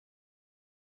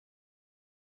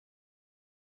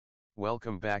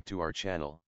Welcome back to our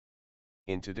channel.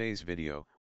 In today's video,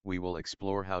 we will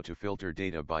explore how to filter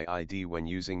data by ID when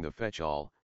using the fetchall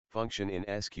function in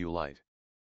SQLite.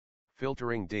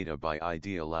 Filtering data by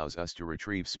ID allows us to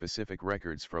retrieve specific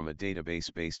records from a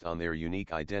database based on their unique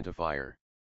identifier.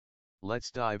 Let's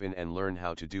dive in and learn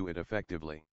how to do it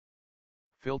effectively.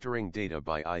 Filtering data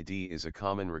by ID is a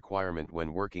common requirement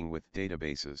when working with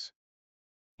databases.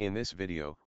 In this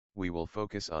video, we will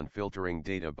focus on filtering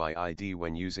data by ID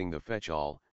when using the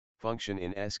fetchall function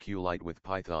in SQLite with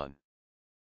Python.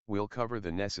 We'll cover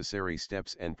the necessary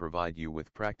steps and provide you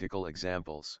with practical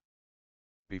examples.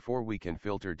 Before we can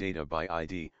filter data by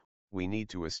ID, we need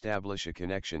to establish a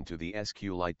connection to the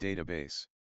SQLite database.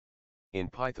 In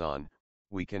Python,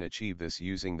 we can achieve this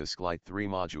using the SQLite3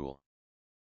 module.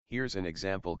 Here's an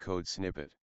example code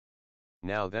snippet.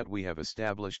 Now that we have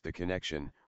established the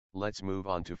connection, let's move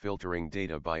on to filtering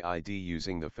data by ID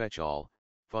using the fetchall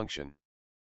function.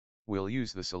 We'll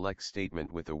use the select statement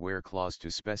with a where clause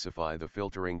to specify the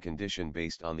filtering condition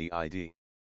based on the ID.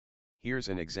 Here's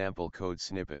an example code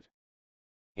snippet.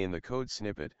 In the code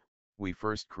snippet, we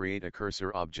first create a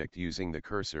cursor object using the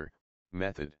cursor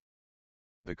method.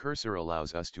 The cursor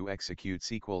allows us to execute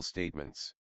SQL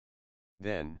statements.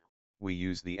 Then, we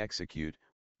use the execute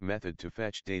method to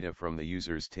fetch data from the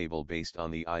users table based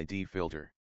on the ID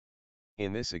filter.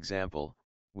 In this example,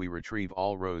 we retrieve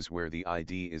all rows where the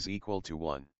ID is equal to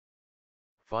 1.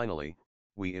 Finally,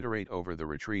 we iterate over the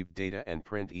retrieved data and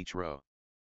print each row.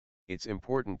 It's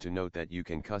important to note that you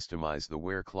can customize the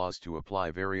where clause to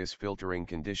apply various filtering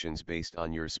conditions based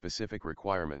on your specific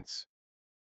requirements.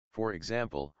 For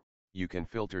example, you can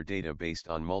filter data based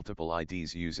on multiple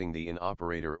IDs using the IN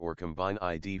operator or combine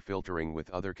ID filtering with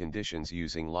other conditions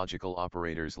using logical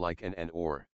operators like AND and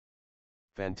OR.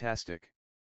 Fantastic!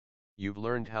 You've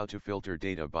learned how to filter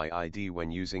data by ID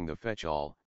when using the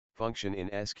fetchall function in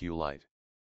SQLite.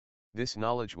 This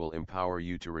knowledge will empower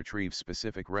you to retrieve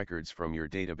specific records from your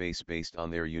database based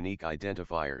on their unique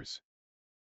identifiers.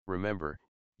 Remember,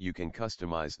 you can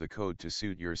customize the code to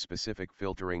suit your specific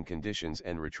filtering conditions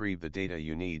and retrieve the data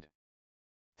you need.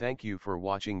 Thank you for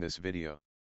watching this video.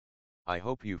 I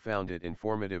hope you found it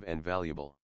informative and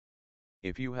valuable.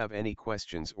 If you have any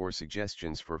questions or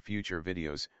suggestions for future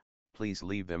videos, please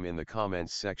leave them in the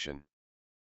comments section.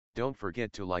 Don't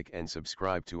forget to like and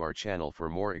subscribe to our channel for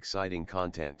more exciting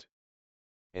content.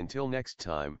 Until next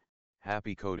time,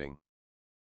 happy coding.